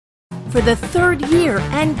For the third year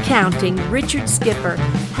and counting, Richard Skipper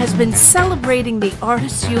has been celebrating the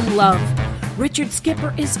artists you love. Richard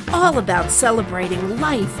Skipper is all about celebrating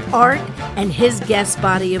life, art, and his guest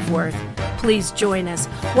body of work. Please join us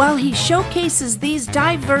while he showcases these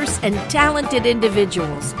diverse and talented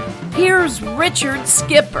individuals. Here's Richard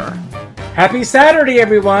Skipper. Happy Saturday,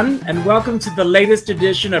 everyone, and welcome to the latest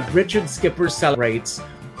edition of Richard Skipper Celebrates.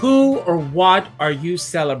 Who or what are you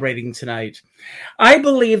celebrating tonight? I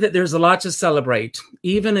believe that there's a lot to celebrate,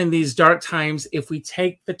 even in these dark times, if we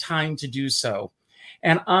take the time to do so.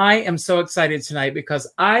 And I am so excited tonight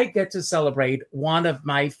because I get to celebrate one of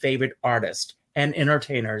my favorite artists and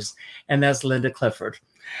entertainers, and that's Linda Clifford.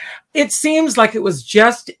 It seems like it was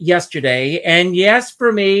just yesterday, and yes,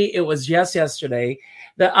 for me, it was just yesterday,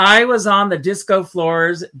 that I was on the disco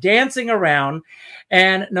floors dancing around,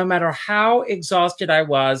 and no matter how exhausted I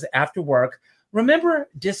was after work, remember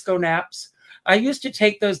disco naps? I used to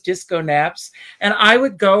take those disco naps, and I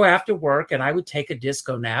would go after work and I would take a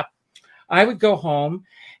disco nap. I would go home,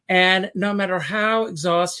 and no matter how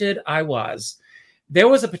exhausted I was, there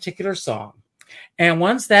was a particular song. And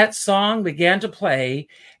once that song began to play,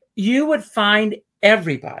 you would find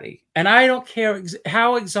everybody, and I don't care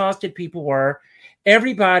how exhausted people were,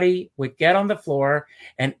 everybody would get on the floor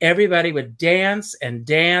and everybody would dance and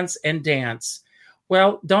dance and dance.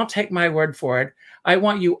 Well, don't take my word for it. I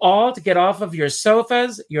want you all to get off of your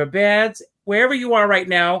sofas, your beds, wherever you are right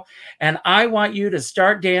now, and I want you to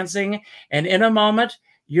start dancing. And in a moment,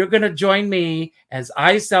 you're going to join me as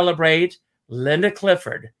I celebrate Linda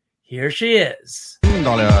Clifford. Here she is.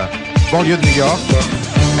 Dans la banlieue de New York.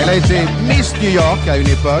 Elle a été Miss New York à une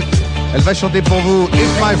époque. Elle va chanter pour vous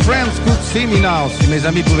If My Friends Could See Me Now. Si mes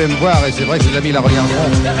amis pouvaient me voir, et c'est vrai que les amis la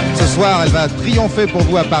regarderont. Ce soir, elle va triompher pour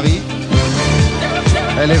vous à Paris.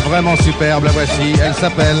 Elle est vraiment superbe, la voici. Elle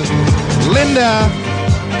s'appelle Linda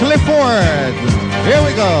Clifford. Here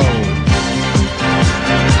we go.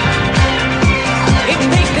 If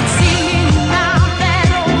they could see me now,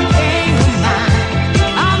 that old game of mine,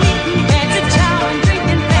 I'm eating fancy chow and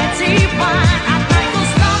drinking fancy wine. I'd like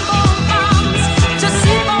those stumble bombs to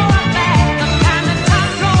see for a fact the kind of top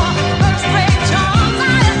drawer, first rate charms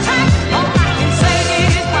I attract. All I can say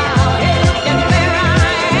is wow, hey, look at where I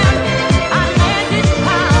am. I landed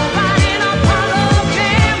proud, riding a Apollo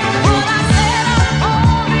jam. What I said I'd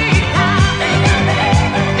hold me down.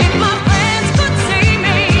 If my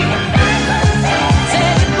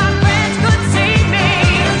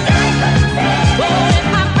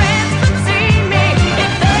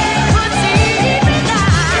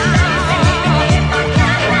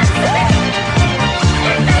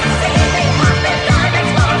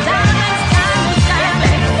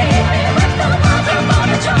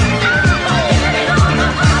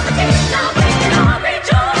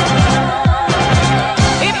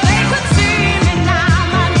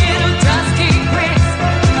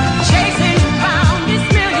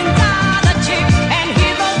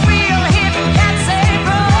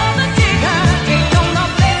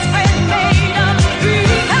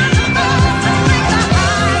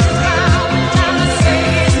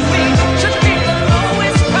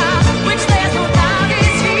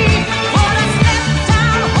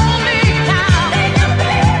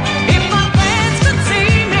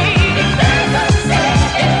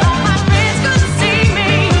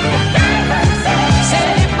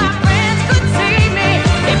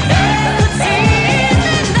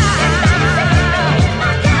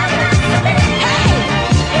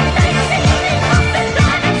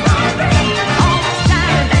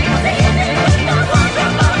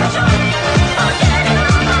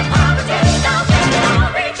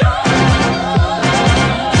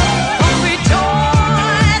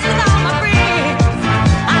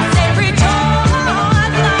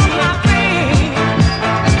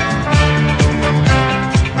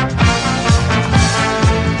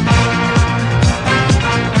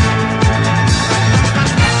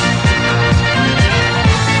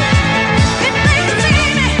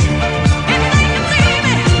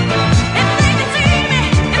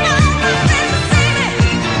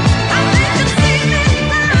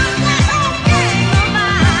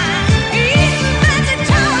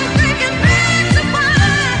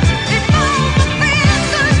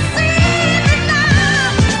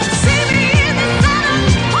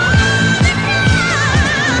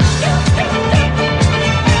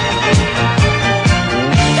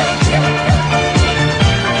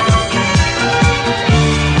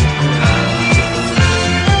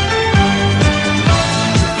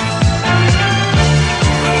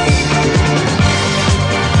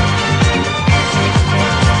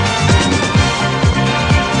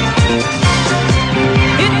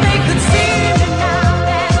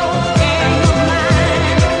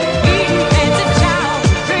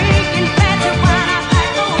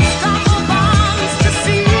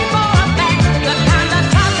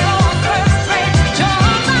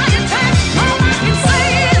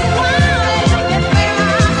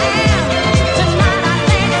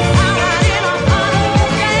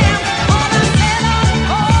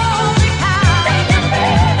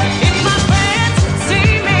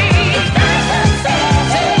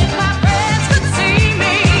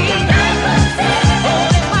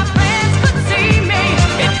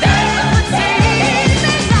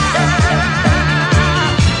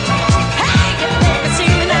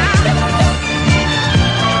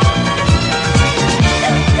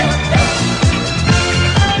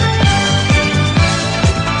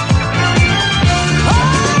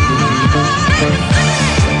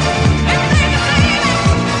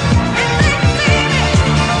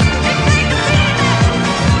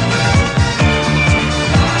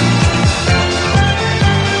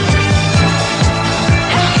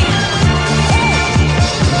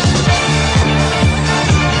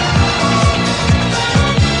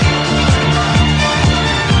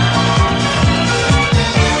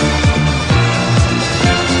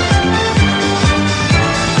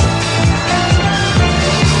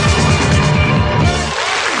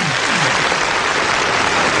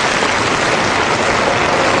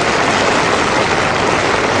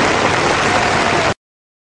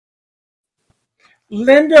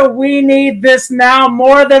Linda, we need this now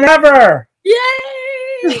more than ever. Yay!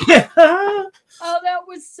 Oh, that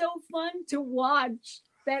was so fun to watch.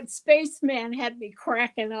 That spaceman had me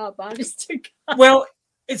cracking up, honest to God. Well,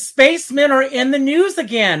 spacemen are in the news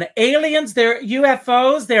again. Aliens, they're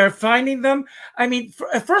UFOs, they're finding them. I mean,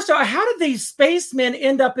 first of all, how did these spacemen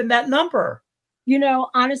end up in that number? You know,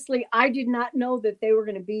 honestly, I did not know that they were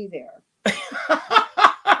going to be there.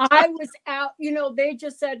 I was out, you know, they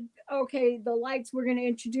just said, okay, the lights, we're going to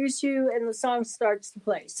introduce you, and the song starts to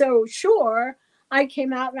play. So, sure, I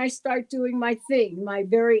came out and I start doing my thing, my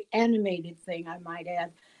very animated thing, I might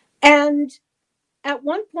add. And at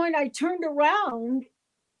one point, I turned around,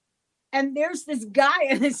 and there's this guy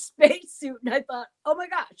in his spacesuit, and I thought, oh my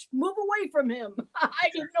gosh, move away from him. I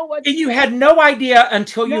didn't know what to You do. had no idea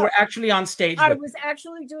until you No. were actually on stage. I was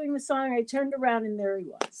actually doing the song. I turned around, and there he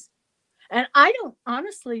was. And I don't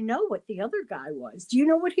honestly know what the other guy was. Do you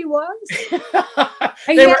know what he was?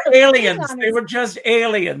 They were aliens. They were just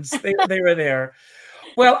aliens. They were there.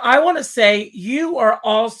 Well, I want to say you are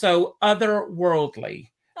also otherworldly.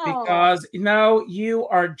 Because you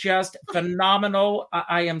are just phenomenal.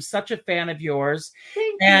 I am such a fan of yours.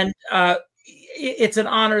 Thank you. And it's an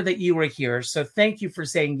honor that you were here. So thank you for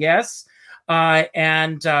saying yes.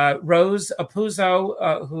 And Rose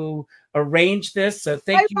Apuzzo, who arranged this. So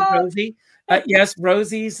thank you, Rose. Rosie. Yes,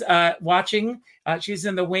 Rosie's watching. She's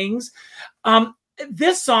in the wings.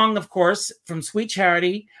 This song, of course, from Sweet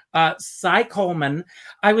Charity, Cy Coleman.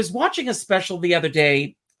 I was watching a special the other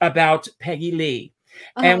day about Peggy Lee.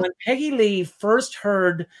 And when Peggy Lee first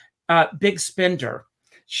heard Big Spender,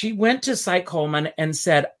 she went to Cy Coleman and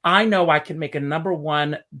said, I know I can make a number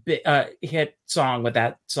one hit song with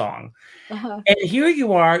that song. And here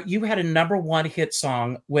you are, you had a number one hit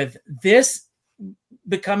song with this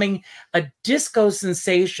becoming a disco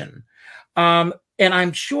sensation. And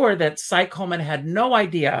I'm sure that Cy Coleman had no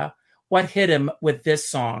idea what hit him with this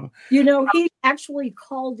song. You know, he actually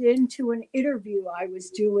called into an interview I was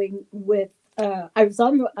doing with, I was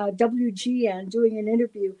on WGN doing an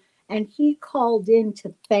interview, and he called in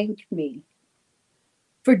to thank me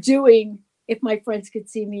for doing If My Friends Could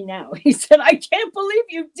See Me Now. He said, I can't believe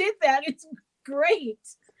you did that. It's great.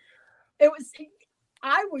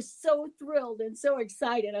 I was so thrilled and so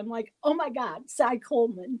excited. I'm like, oh my God, Cy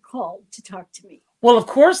Coleman called to talk to me. Well, of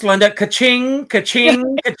course, Linda, ka-ching,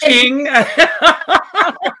 ka-ching, ka-ching.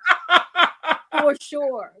 For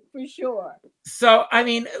sure. So, I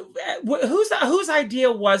mean, whose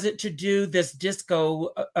idea was it to do this disco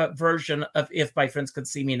version of If My Friends Could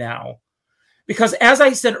See Me Now? Because as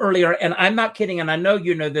I said earlier, and I'm not kidding, and I know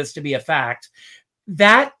you know this to be a fact,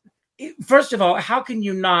 that, first of all, how can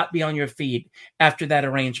you not be on your feet after that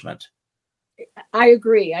arrangement? I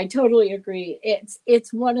agree. I totally agree.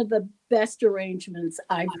 It's one of the best arrangements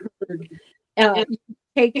I've heard.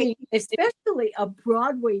 Taking, especially a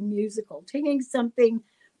Broadway musical, taking something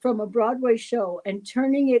from a Broadway show and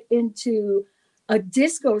turning it into a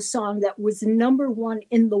disco song that was number one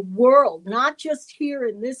in the world, not just here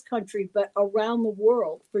in this country, but around the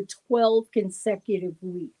world for 12 consecutive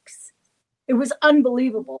weeks. It was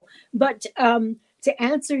unbelievable. But to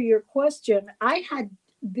answer your question, I had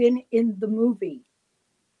been in the movie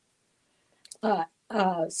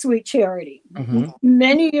Sweet Charity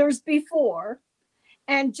many years before.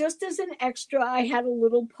 And just as an extra, I had a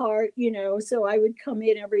little part, you know, so I would come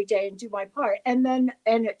in every day and do my part. And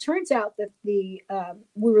it turns out that we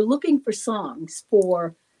were looking for songs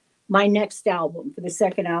for my next album, for the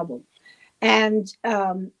second album. And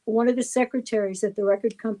one of the secretaries at the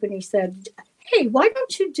record company said, hey, why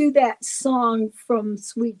don't you do that song from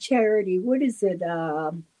Sweet Charity? What is it?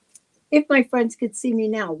 If My Friends Could See Me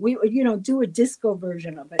Now. We, you know, do a disco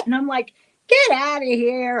version of it. And I'm like, get out of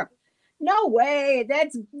here. No way,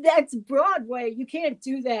 that's Broadway. You can't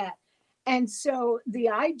do that. And so the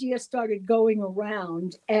idea started going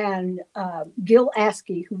around, and Gil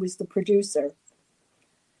Askey, who was the producer,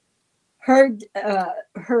 heard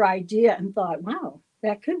her idea and thought, wow,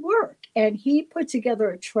 that could work. And he put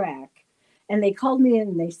together a track, and they called me in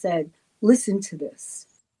and they said, listen to this.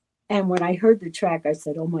 And when I heard the track, I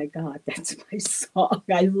said, oh my God, that's my song.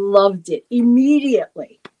 I loved it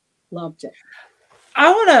immediately. Loved it.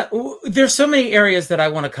 There's so many areas that I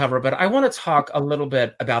want to cover, but I want to talk a little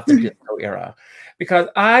bit about the disco era, because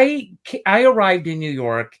I arrived in New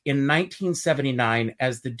York in 1979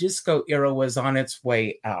 as the disco era was on its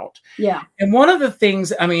way out. Yeah. And one of the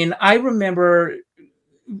things, I mean, I remember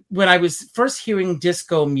when I was first hearing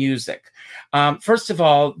disco music, first of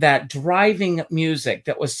all, that driving music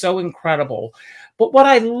that was so incredible. But what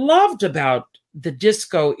I loved about the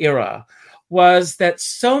disco era was that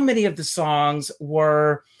so many of the songs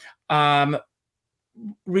were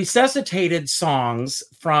resuscitated songs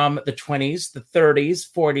from the 20s, the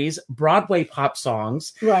 30s, 40s, Broadway pop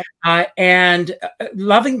songs, Right. And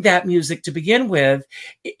loving that music to begin with.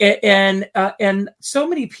 And so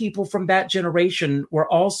many people from that generation were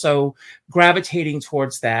also gravitating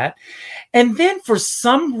towards that. And then for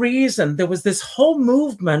some reason, there was this whole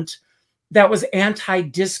movement that was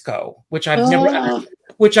anti-disco, which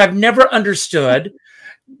I've never understood.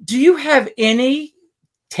 Do you have any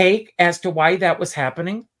take as to why that was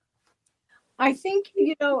happening? I think,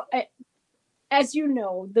 as you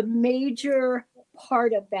know, the major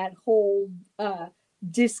part of that whole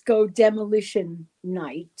disco demolition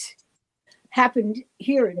night happened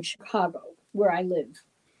here in Chicago, where I live.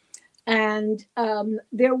 And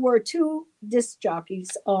there were two disc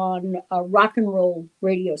jockeys on a rock and roll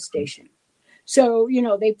radio station. So,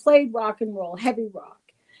 they played rock and roll, heavy rock.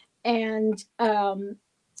 And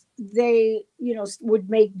they, would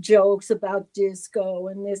make jokes about disco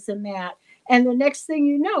and this and that. And the next thing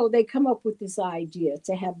you know, they come up with this idea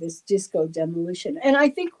to have this disco demolition. And I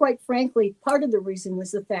think, quite frankly, part of the reason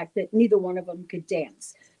was the fact that neither one of them could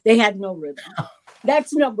dance. They had no rhythm.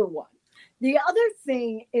 That's number one. The other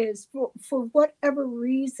thing is, for whatever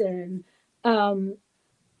reason, I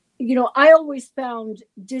always found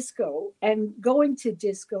disco and going to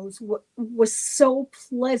discos was so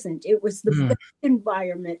pleasant. It was the best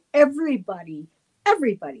environment. Everybody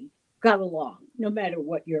got along, no matter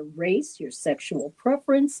what your race, your sexual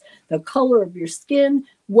preference, the color of your skin,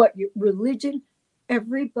 what your religion.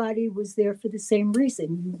 Everybody was there for the same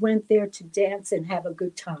reason. You went there to dance and have a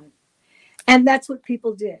good time. And that's what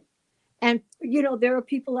people did. And, there are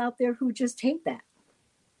people out there who just hate that.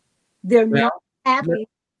 They're not happy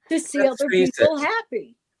to see other people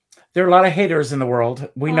happy. There are a lot of haters in the world.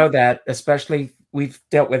 We know that, especially we've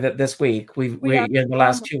dealt with it this week. We in the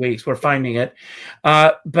last 2 weeks, we're finding it.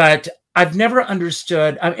 But I've never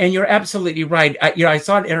understood, and you're absolutely right. I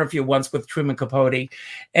saw an interview once with Truman Capote,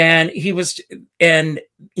 and he was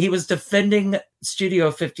defending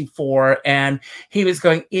Studio 54, and he was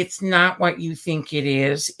going, "It's not what you think it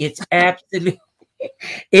is. It's absolutely,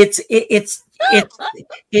 it's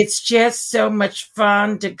just so much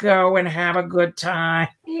fun to go and have a good time."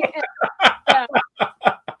 Yeah.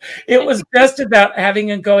 It was just about having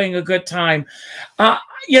and going a good time. There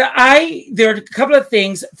are a couple of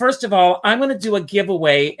things. First of all, I'm going to do a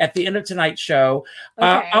giveaway at the end of tonight's show.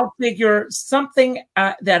 Okay. I'll figure something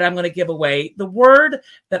that I'm going to give away. The word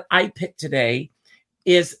that I picked today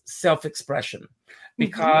is self-expression,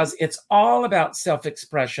 because it's all about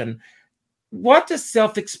self-expression. What does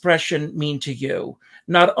self-expression mean to you?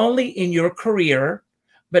 Not only in your career,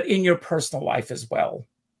 but in your personal life as well.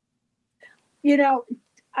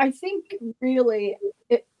 I think really,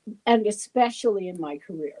 and especially in my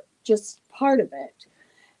career, just part of it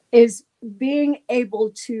is being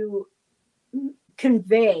able to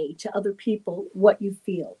convey to other people what you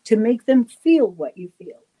feel, to make them feel what you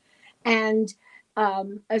feel. And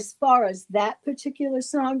as far as that particular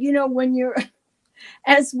song, when you're,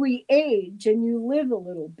 as we age and you live a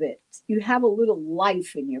little bit, you have a little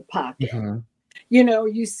life in your pocket. Mm-hmm.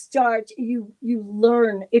 You start, you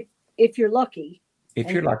learn, if you're lucky. If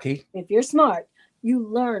you're lucky. If you're smart, you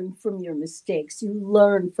learn from your mistakes. You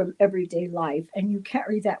learn from everyday life, and you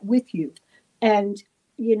carry that with you. And,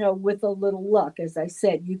 with a little luck, as I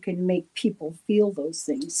said, you can make people feel those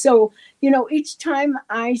things. So, each time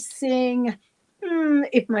I sing,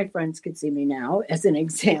 if my friends could see me now, as an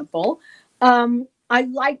example, I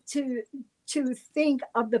like to think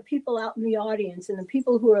of the people out in the audience and the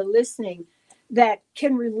people who are listening that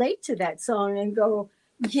can relate to that song and go,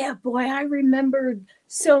 yeah, boy, I remembered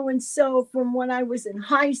so-and-so from when I was in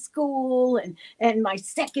high school and my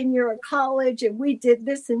second year of college, and we did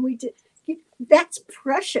this and we did. That's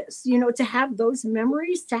precious, to have those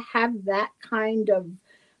memories, to have that kind of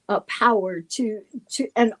power to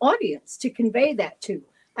an audience to convey that to.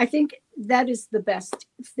 I think that is the best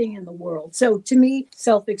thing in the world. So to me,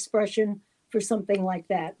 self-expression for something like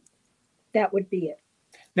that would be it.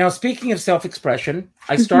 Now, speaking of self-expression,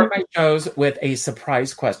 I start my shows with a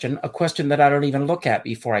surprise question, a question that I don't even look at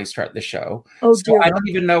before I start the show. Oh, so I don't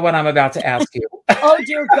even know what I'm about to ask you. Oh,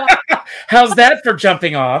 dear God. How's that for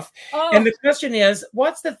jumping off? Oh. And the question is,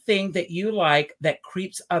 what's the thing that you like that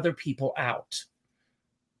creeps other people out?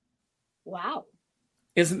 Wow.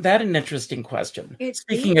 Isn't that an interesting question?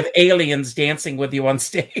 Speaking of aliens dancing with you on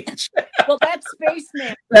stage. Well, that's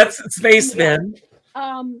Spaceman. That's Spaceman.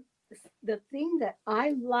 Yeah. The thing that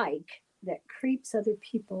I like that creeps other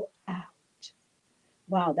people out.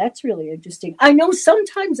 Wow, that's really interesting. I know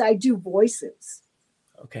sometimes I do voices.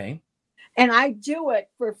 Okay. And I do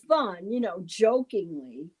it for fun,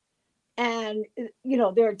 jokingly. And,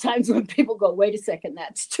 there are times when people go, wait a second,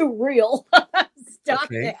 that's too real. Stop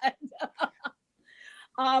that.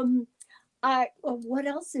 What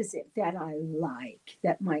else is it that I like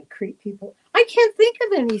that might creep people? I can't think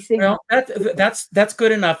of anything. Well, that's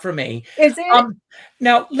good enough for me. Is it?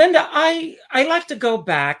 Now, Linda, I like to go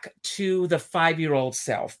back to the 5-year-old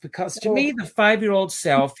self, because to me, the 5-year-old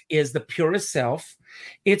self is the purest self.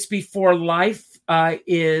 It's before life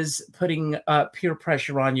is putting peer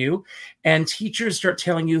pressure on you, and teachers start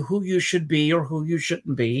telling you who you should be or who you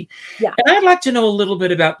shouldn't be. Yeah. And I'd like to know a little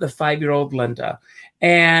bit about the 5-year-old Linda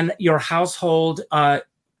and your household.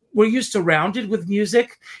 Were you surrounded with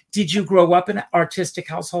music? Did you grow up in an artistic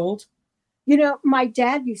household? My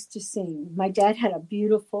dad used to sing. My dad had a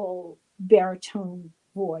beautiful baritone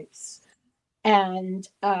voice. And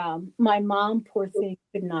my mom, poor thing,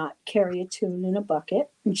 could not carry a tune in a bucket.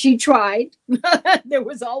 And she tried. There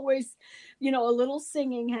was always, a little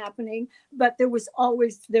singing happening, but there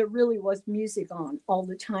really was music on all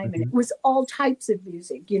the time. Mm-hmm. And it was all types of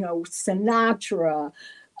music, Sinatra,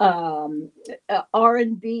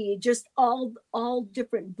 R&B, just all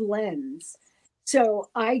different blends. So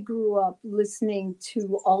I grew up listening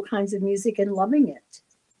to all kinds of music and loving it,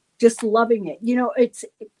 just loving it.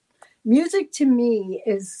 Music to me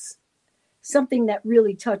is something that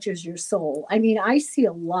really touches your soul. I mean, I see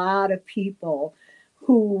a lot of people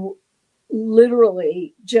who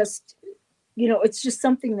literally just, it's just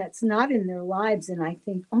something that's not in their lives. And I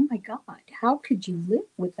think, oh my God, how could you live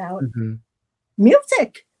without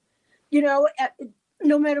music?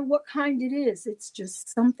 No matter what kind it is, it's just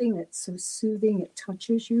something that's so soothing. It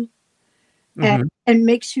touches you and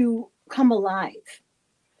makes you come alive.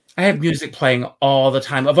 I have music playing all the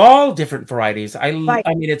time of all different varieties. I mean, there's a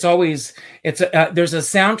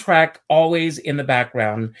soundtrack always in the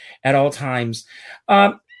background at all times.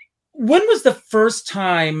 When was the first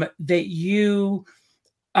time that you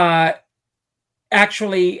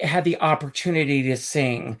actually had the opportunity to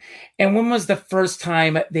sing? And when was the first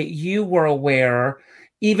time that you were aware,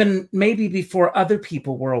 even maybe before other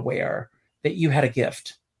people were aware, that you had a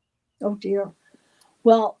gift? Oh dear.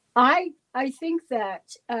 Well, I think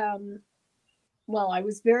that, I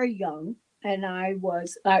was very young, and I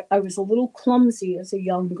was a little clumsy as a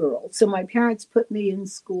young girl. So my parents put me in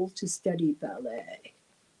school to study ballet.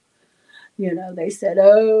 They said,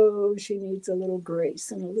 oh, she needs a little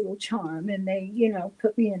grace and a little charm. And they,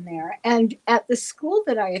 put me in there. And at the school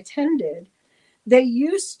that I attended, they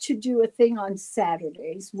used to do a thing on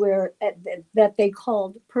Saturdays that they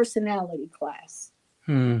called personality class.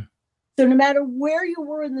 So no matter where you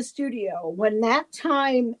were in the studio, when that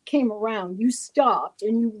time came around, you stopped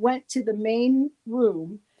and you went to the main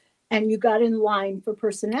room and you got in line for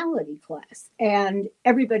personality class. And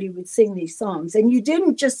everybody would sing these songs. And you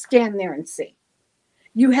didn't just stand there and sing.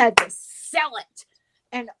 You had to sell it.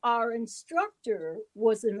 And our instructor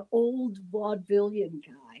was an old vaudevillian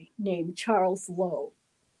guy named Charlie Lowe.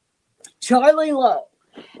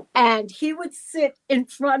 And he would sit in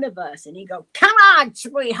front of us and he'd go, come on,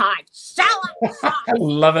 sweetheart, sell it. I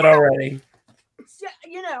love it already. So,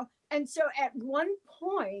 and so at one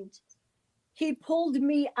point, he pulled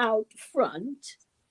me out front